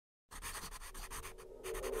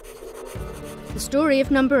story of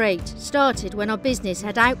number 8 started when our business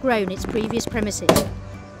had outgrown its previous premises.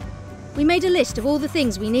 We made a list of all the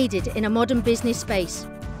things we needed in a modern business space.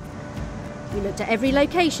 We looked at every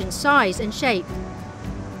location, size and shape,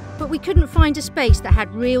 but we couldn't find a space that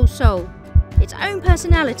had real soul, its own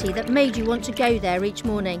personality that made you want to go there each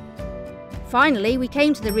morning. Finally, we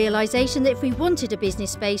came to the realisation that if we wanted a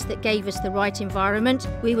business space that gave us the right environment,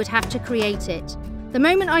 we would have to create it. The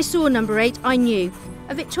moment I saw number 8, I knew.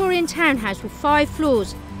 A Victorian townhouse with 5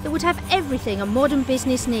 floors that would have everything a modern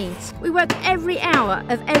business needs. We worked every hour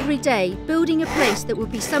of every day building a place that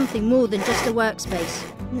would be something more than just a workspace.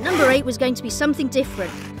 Number 8 was going to be something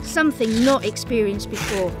different, something not experienced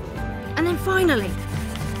before. And then finally,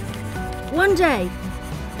 one day,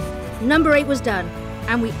 number 8 was done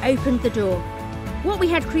and we opened the door. What we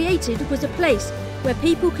had created was a place where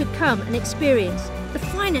people could come and experience the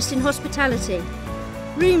finest in hospitality,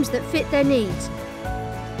 rooms that fit their needs,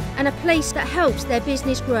 and a place that helps their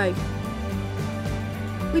business grow.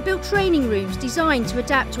 We built training rooms designed to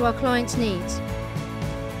adapt to our clients' needs,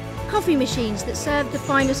 coffee machines that serve the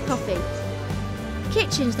finest coffee,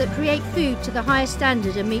 kitchens that create food to the highest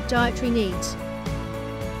standard and meet dietary needs.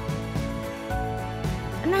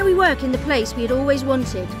 And now we work in the place we had always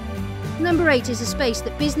wanted. Number 8 is a space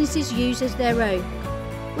that businesses use as their own.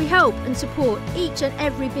 We help and support each and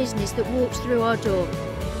every business that walks through our door.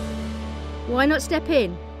 Why not step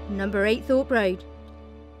in? Number 8 Thorpe Road.